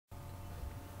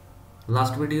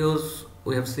Last videos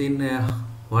we have seen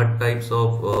what types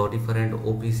of different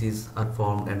OPCs are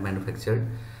formed and manufactured,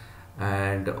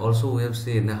 and also we have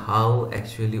seen how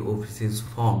actually OPC is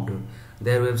formed.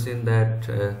 There we have seen that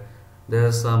there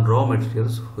are some raw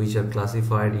materials which are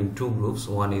classified in two groups.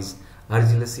 One is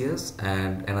argillaceous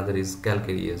and another is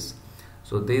calcareous.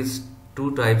 So these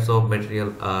two types of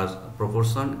material are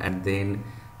proportion, and then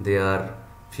they are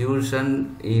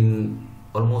fusion in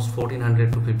almost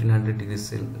 1400 to 1500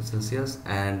 degrees Celsius,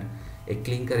 and a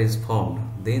clinker is formed.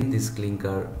 Then this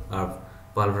clinker are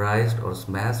pulverized or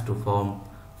smashed to form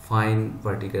fine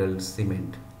particled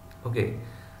cement. Okay,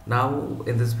 now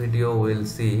in this video we will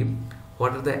see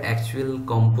what are the actual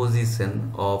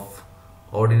composition of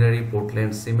ordinary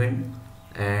Portland cement,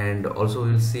 and also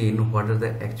we will see what are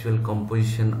the actual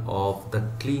composition of the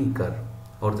clinker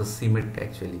or the cement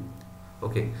actually.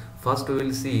 Okay, first we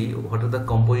will see what are the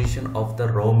composition of the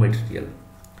raw material.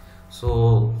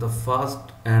 So the first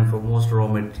and foremost raw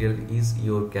material is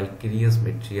your calcareous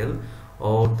material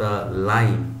or the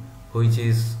lime, which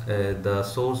is the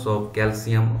source of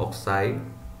calcium oxide,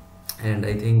 and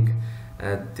I think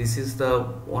this is the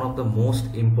one of the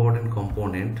most important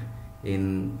component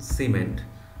in cement.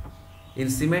 In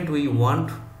cement we want,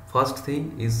 first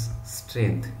thing is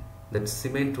strength, that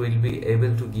cement will be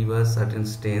able to give us certain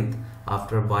strength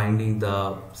after binding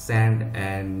the sand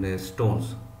and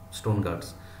stone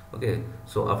guards. Okay,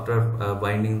 so after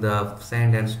binding the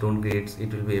sand and stone grades,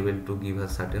 it will be able to give a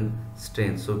certain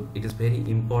strength. So it is very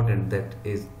important that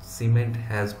a cement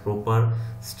has proper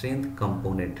strength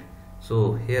component.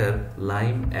 So here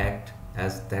lime act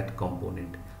as that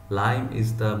component. Lime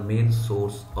is the main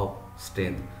source of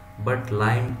strength, but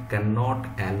lime cannot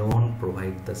alone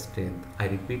provide the strength. I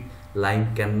repeat,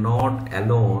 lime cannot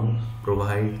alone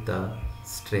provide the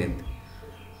strength.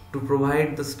 To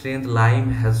provide the strength,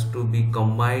 lime has to be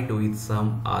combined with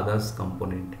some others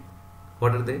component.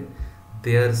 What are they?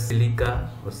 They are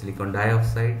silica or silicon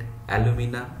dioxide,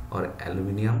 alumina or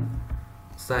aluminium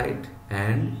oxide,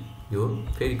 and your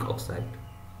ferric oxide.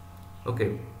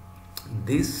 Okay,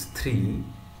 these three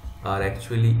are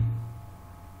actually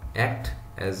act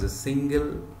as a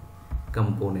single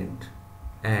component,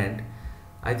 and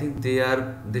I think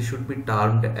they should be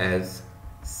termed as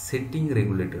setting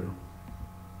regulator.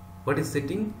 What is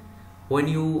setting? When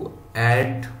you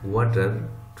add water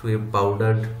to a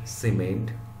powdered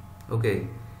cement, okay,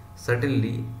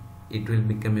 certainly it will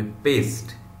become a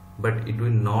paste, but it will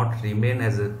not remain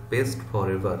as a paste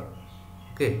forever.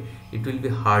 Okay, it will be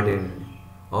hardened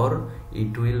or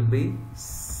it will be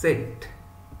set.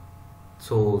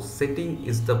 So setting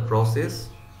is the process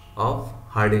of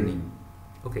hardening.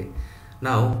 Okay,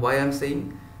 now why I'm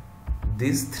saying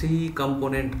these three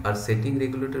components are setting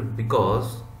regulator,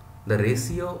 because the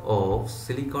ratio of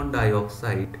silicon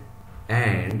dioxide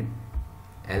and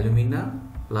alumina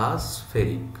plus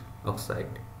ferric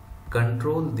oxide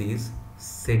control this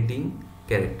setting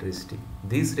characteristic.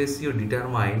 This ratio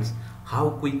determines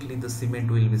how quickly the cement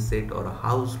will be set or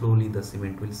how slowly the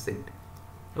cement will set.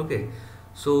 Okay,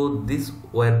 so these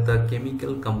were the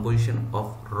chemical composition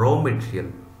of raw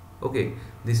material. Okay,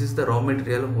 this is the raw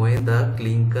material when the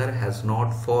clinker has not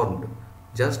formed,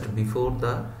 just before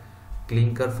the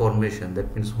clinker formation.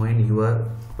 That means when you are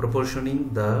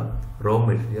proportioning the raw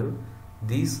material,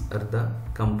 these are the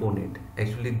component.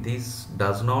 Actually this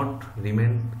does not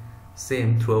remain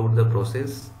same throughout the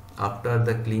process. After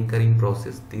the clinkering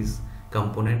process, this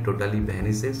component totally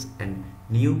vanishes and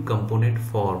new component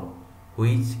form,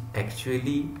 which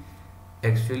actually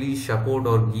support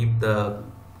or give the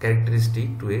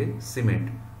characteristic to a cement.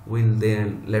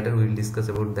 Later we will discuss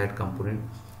about that component.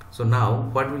 So now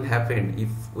what will happen if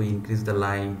we increase the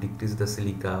lime, decrease the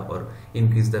silica, or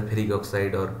increase the ferric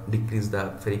oxide or decrease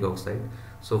the ferric oxide?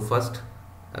 So first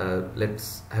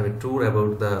let's have a tour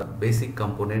about the basic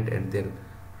component and their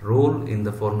role in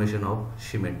the formation of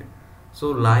cement.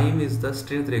 So lime is the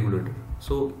strength regulator.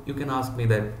 So you can ask me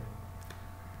that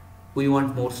we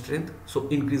want more strength, so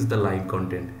increase the lime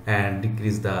content and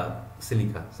decrease the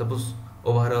silica. Suppose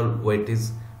overall weight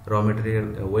of raw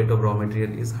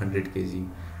material is 100 kg,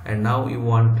 and now you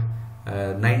want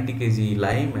 90 kg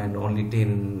lime and only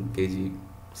 10 kg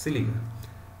silica,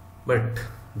 but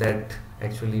that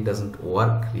actually doesn't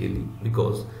work really,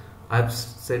 because I've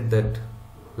said that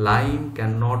lime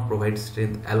cannot provide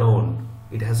strength alone.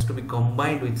 It has to be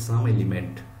combined with some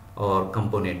element or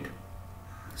component.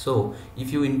 So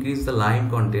if you increase the lime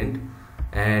content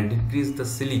and decrease the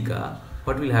silica,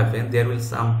 what will happen? There will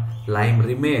some lime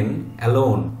remain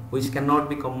alone, which cannot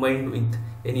be combined with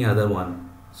any other one.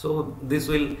 So this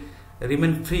will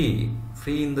remain free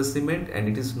in the cement, and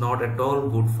it is not at all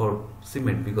good for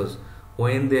cement, because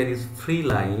when there is free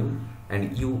lime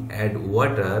and you add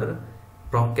water,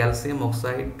 from calcium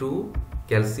oxide to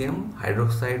calcium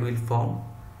hydroxide will form,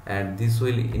 and this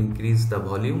will increase the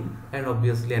volume, and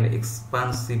obviously an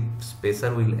expansive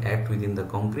spacer will act within the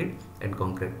concrete and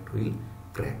concrete will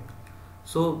crack.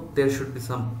 So there should be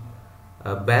some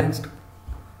balanced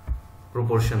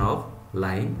proportion of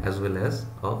lime as well as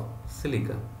of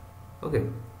silica. Okay,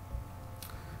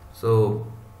 so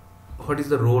what is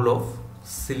the role of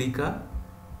silica,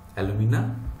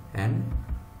 alumina and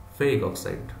ferric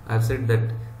oxide? I have said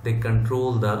that they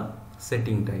control the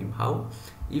setting time. How?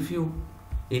 If you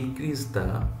increase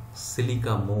the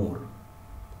silica more,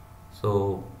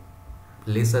 so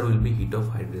lesser will be heat of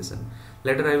hydration.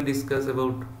 Later I will discuss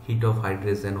about heat of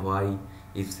hydration, why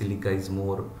if silica is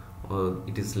more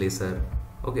it is lesser.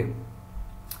 Okay,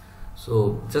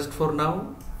 so just for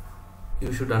now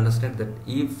you should understand that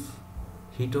if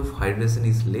heat of hydration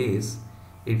is less,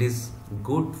 it is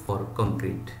good for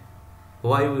concrete.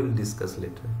 Why we will discuss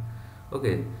later.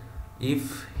 Okay,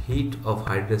 if heat of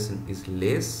hydration is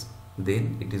less,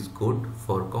 then it is good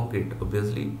for concrete.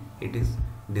 Obviously it is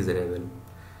desirable.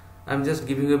 I am just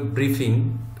giving a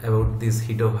briefing about this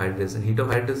heat of hydration. Heat of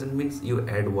hydration means you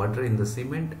add water in the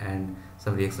cement and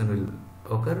some reaction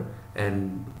will occur,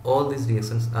 and all these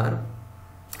reactions are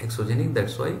exogenic,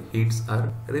 that's why heats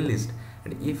are released.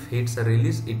 And if heats are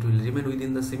released, it will remain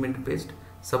within the cement paste.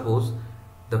 Suppose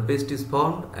the paste is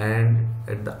formed and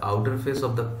at the outer face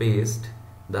of the paste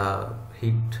the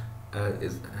heat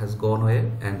has gone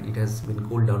away and it has been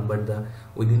cooled down, but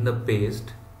within the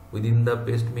paste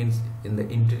means in the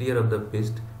interior of the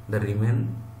paste the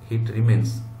heat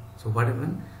remains. So what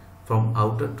happens? From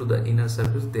outer to the inner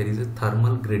surface there is a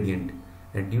thermal gradient,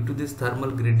 and due to this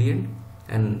thermal gradient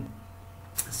and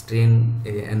strain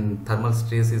and thermal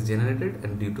stress is generated,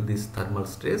 and due to this thermal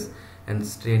stress and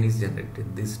strain is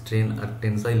generated. These strain are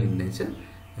tensile in nature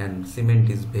and cement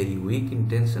is very weak in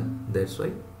tension, that's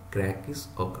why crack is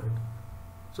occurred.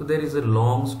 So there is a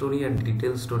long story and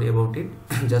detailed story about it.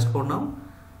 Just for now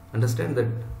understand that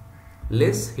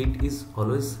less heat is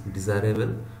always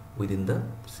desirable within the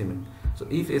cement. So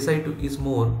if Si2 is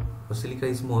more or silica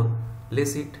is more,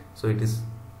 less heat, so it is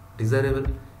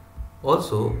desirable.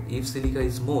 Also if silica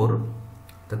is more,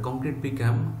 the concrete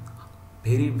become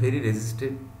very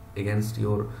resistant against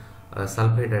your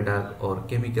sulfate attack or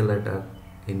chemical attack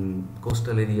in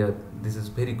coastal area. This is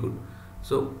very good.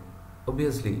 So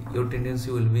obviously your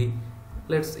tendency will be,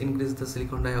 let's increase the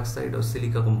silicon dioxide or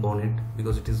silica component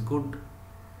because it is good.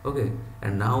 Okay,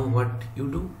 and now what you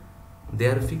do, they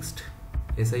are fixed.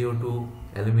 SiO2,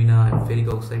 alumina and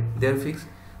ferric oxide, they are fixed.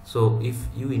 So if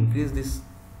you increase this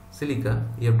silica,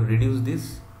 you have to reduce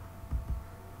this.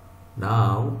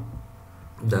 Now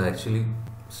the actually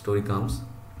story comes.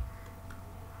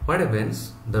 What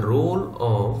happens? The role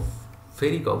of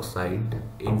ferric oxide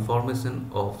in formation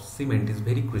of cement is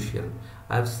very crucial.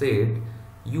 I have said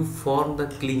you form the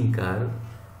clinker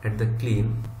at the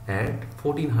kiln at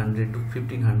 1400 to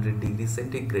 1500 degrees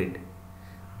centigrade.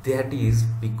 That is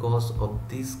because of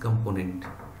this component.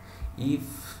 If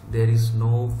there is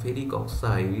no ferric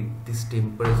oxide, this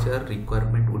temperature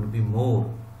requirement would be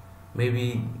more,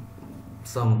 maybe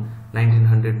some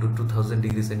 1900 to 2000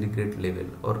 degrees centigrade level,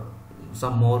 or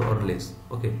some more or less.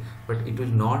 Okay, but it will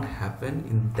not happen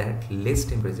in that less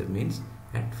temperature, means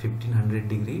at 1500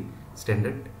 degree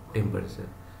standard temperature.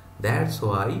 That's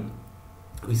why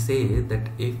we say that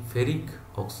a ferric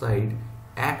oxide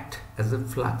act as a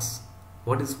flux.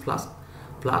 What is flux?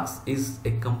 Flux is a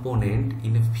component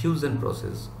in a fusion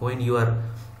process. When you are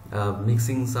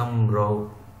mixing some raw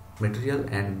material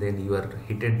and then you are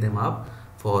heated them up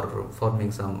for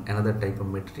forming some another type of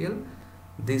material,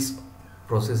 this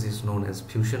process is known as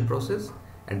fusion process,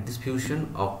 and this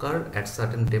fusion occur at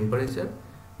certain temperature.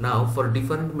 Now for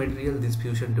different material this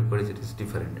fusion temperature is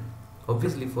different.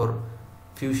 Obviously for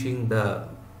fusing the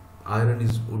iron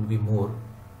would be more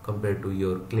compared to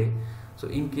your clay. So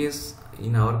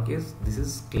in our case this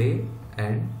is clay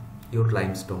and your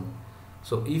limestone.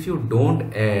 So if you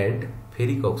don't add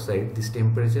ferric oxide, this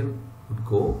temperature would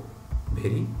go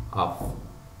very up,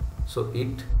 so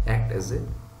it act as a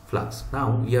flux.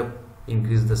 Now you have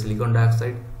increased the silicon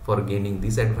dioxide for gaining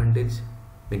this advantage,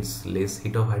 means less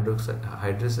heat of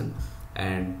hydration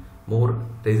and more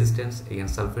resistance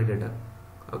against sulfate attack.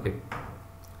 Okay,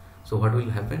 so what will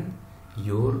happen?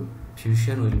 Your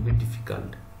fusion will be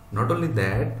difficult. Not only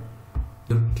that,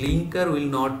 your clinker will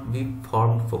not be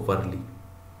formed properly,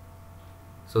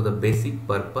 so the basic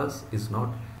purpose is not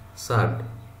served.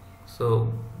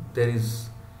 So there is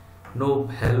no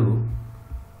value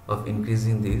of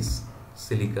increasing this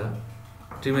silica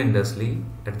tremendously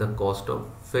at the cost of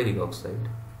ferric oxide.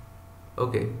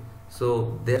 Okay,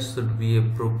 so there should be a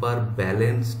proper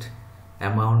balanced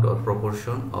amount or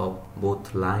proportion of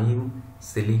both lime,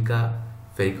 silica,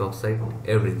 ferric oxide,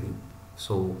 everything.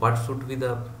 So what should be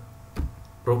the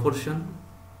proportion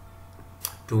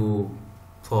to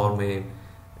form a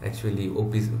actually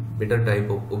OPC, better type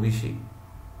of OBC?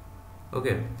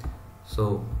 Okay,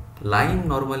 so lime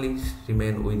normally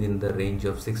remain within the range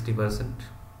of 60%,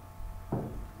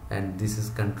 and this is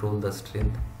control the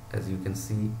strength. As you can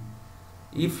see,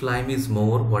 if lime is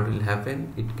more, what will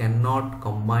happen? It cannot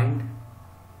combine.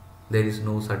 There is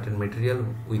no certain material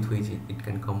with which it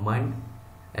can combine,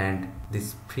 and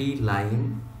this free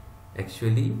lime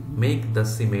actually make the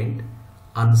cement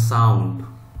unsound.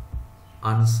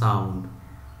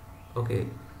 Okay,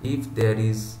 if there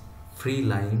is free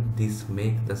lime, this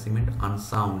make the cement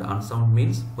unsound. Unsound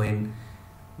means when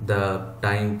the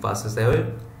time passes away,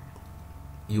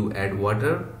 you add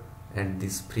water and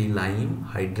this free lime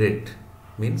hydrate,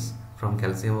 means from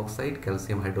calcium oxide,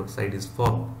 calcium hydroxide is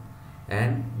formed,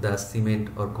 and the cement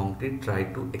or concrete try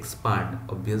to expand.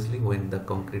 Obviously when the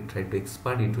concrete try to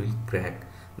expand, it will crack.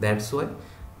 That's why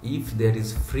if there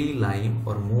is free lime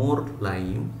or more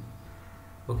lime,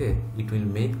 okay, it will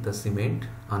make the cement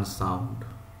unsound.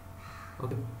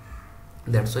 Okay,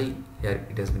 that's why here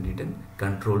it has been written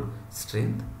controlled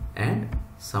strength and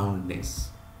soundness.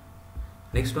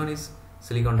 Next one is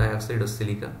silicon dioxide or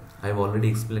silica. I have already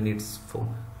explained its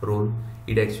role.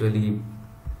 It actually,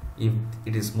 if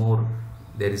it is more,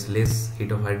 there is less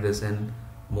heat of hydration,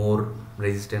 more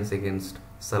resistance against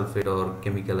sulfate or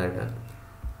chemical adder.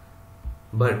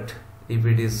 But if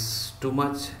it is too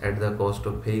much at the cost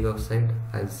of ferric oxide,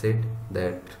 I said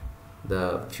that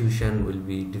the fusion will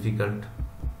be difficult.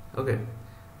 Okay,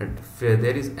 and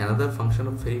there is another function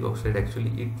of ferric oxide.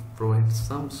 Actually, it provides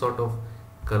some sort of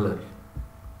color,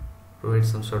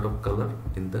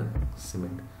 in the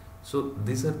cement. So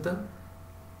these are the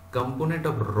component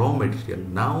of raw material.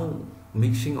 Now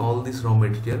mixing all this raw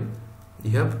material,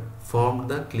 you have formed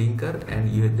the clinker, and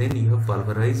then you have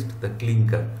pulverized the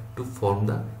clinker to form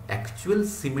the actual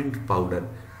cement powder.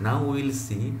 Now we will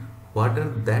see what are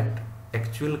that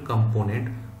actual component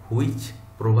which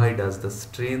provide us the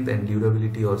strength and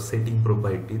durability or setting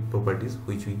properties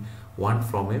which we want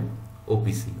from a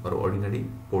OPC or ordinary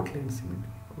Portland cement.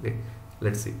 Okay,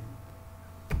 let's see.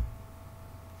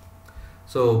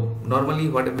 So normally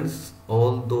what happens,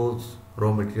 all those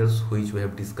raw materials which we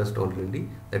have discussed already,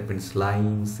 that means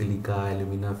lime, silica,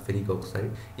 alumina, ferric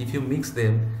oxide, if you mix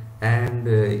them and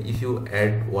if you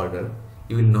add water,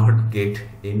 you will not get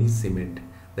any cement.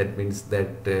 That means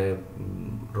that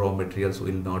raw materials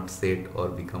will not set or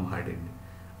become hardened.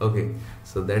 Okay,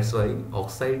 so that's why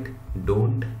oxide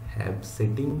don't have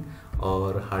setting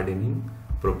or hardening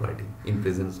property in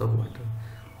presence of water.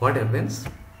 What happens?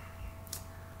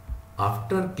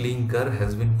 After clinker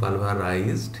has been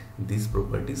pulverized, these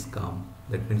properties come.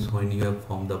 That means when you have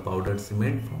formed the powdered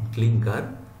cement from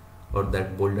clinker or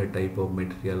that boulder type of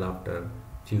material after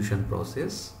fusion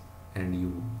process, and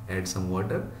you add some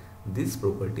water, these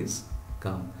properties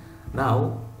come.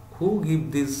 Now who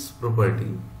give this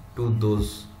property to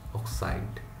those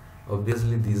oxide?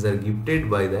 Obviously these are gifted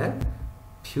by the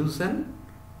fusion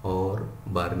or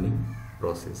burning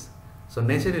process. So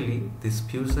naturally this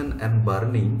fusion and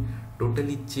burning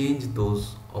totally change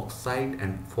those oxide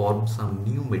and form some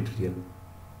new material,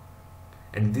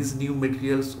 and these new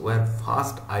materials were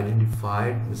first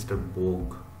identified Mr.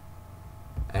 Bogue,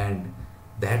 and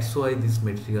that's why these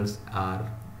materials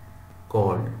are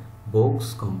called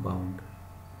Bogue's compound.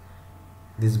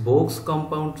 These Bogue's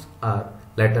compounds are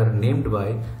later named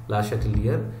by Le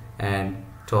Chatelier and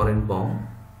Torrenbaum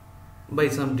by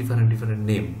some different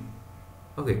name.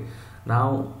 Okay,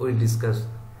 now we'll discuss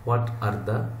what are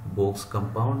the Bogue's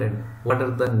compound and what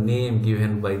are the name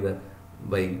given by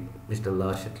Mr.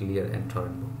 Le Chatelier and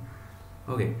Torrenbaum.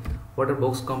 Okay, what are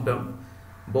Bogue's compound?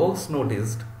 Bogue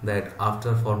noticed that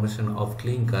after formation of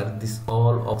clinker, this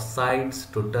all oxides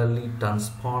totally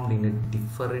transformed in a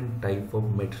different type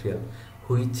of material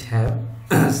which have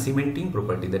cementing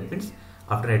property. That means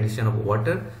after addition of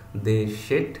water, they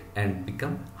shed and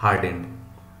become hardened.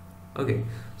 Okay,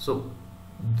 so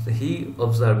he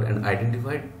observed and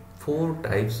identified 4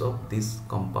 types of this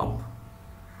compound.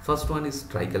 First one is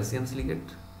tricalcium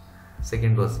silicate,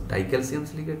 second was dicalcium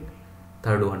silicate,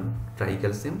 third one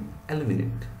tricalcium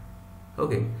aluminate.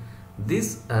 Okay,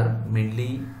 these are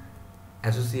mainly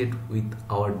associated with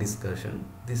our discussion.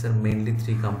 These are mainly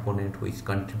 3 components which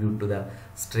contribute to the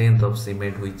strength of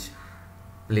cement, which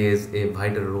plays a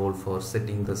vital role for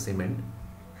setting the cement.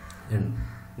 And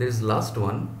there is last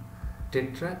one,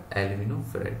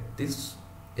 tetraaluminoferrite. This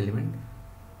element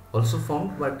also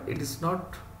formed, but it is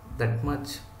not that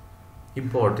much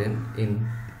important in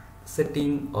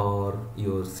setting or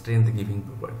your strength giving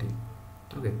property.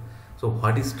 Okay, so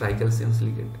what is tricalcium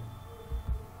silicate?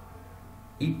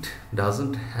 It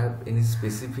doesn't have any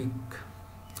specific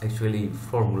actually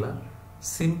formula.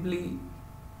 Simply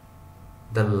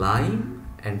the lime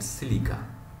and silica,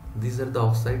 these are the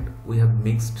oxide we have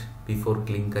mixed before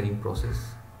clinkering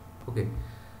process. Okay,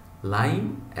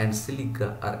 lime and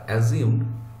silica are assumed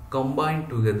combined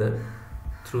together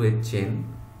through a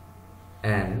chain,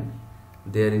 and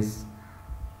there is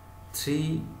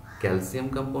 3 calcium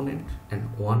component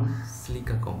and 1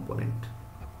 silica component.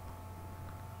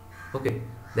 Okay,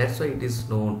 that's why it is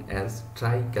known as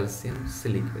tricalcium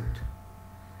silicate,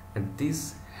 and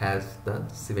this has the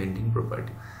cementing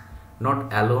property.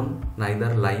 Not alone,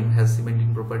 neither lime has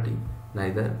cementing property,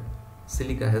 neither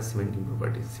silica has cementing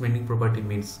property. Cementing property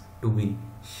means to be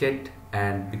shed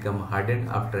and become hardened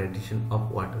after addition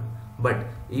of water. But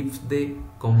if they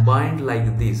combined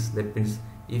like this, that means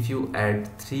if you add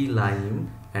 3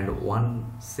 lime and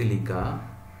 1 silica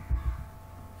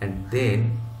and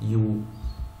then you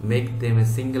make them a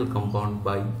single compound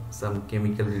by some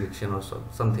chemical reaction or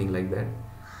something like that,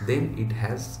 then it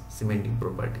has cementing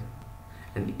property,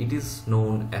 and it is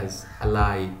known as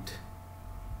Allite.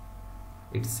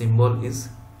 Its symbol is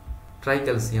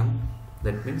tricalcium.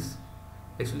 That means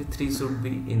actually 3 should be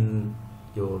in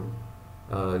your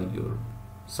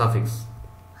suffix.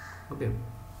 Okay,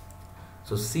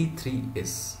 so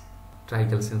C3S,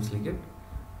 tricalcium silicate,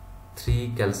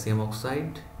 3 calcium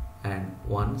oxide and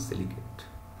 1 silicate.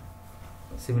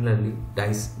 Similarly,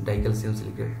 dicalcium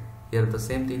silicate, here the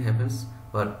same thing happens,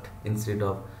 but instead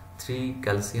of 3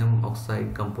 calcium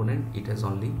oxide component, it has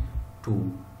only 2,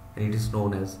 and it is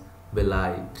known as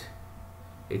Bellite.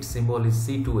 Its symbol is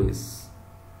C2S.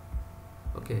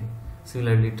 Okay,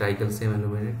 similarly tricalcium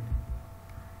aluminate,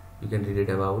 you can read it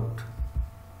about,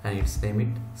 and its name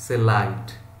it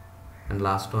Cellite, and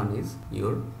last one is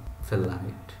your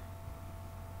Fellite.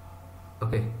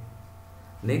 Okay,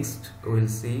 next we will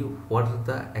see what are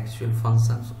the actual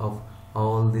functions of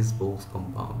all these Bogue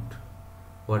compound.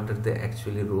 What are the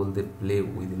actually role they play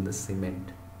within the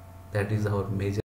cement? That is our major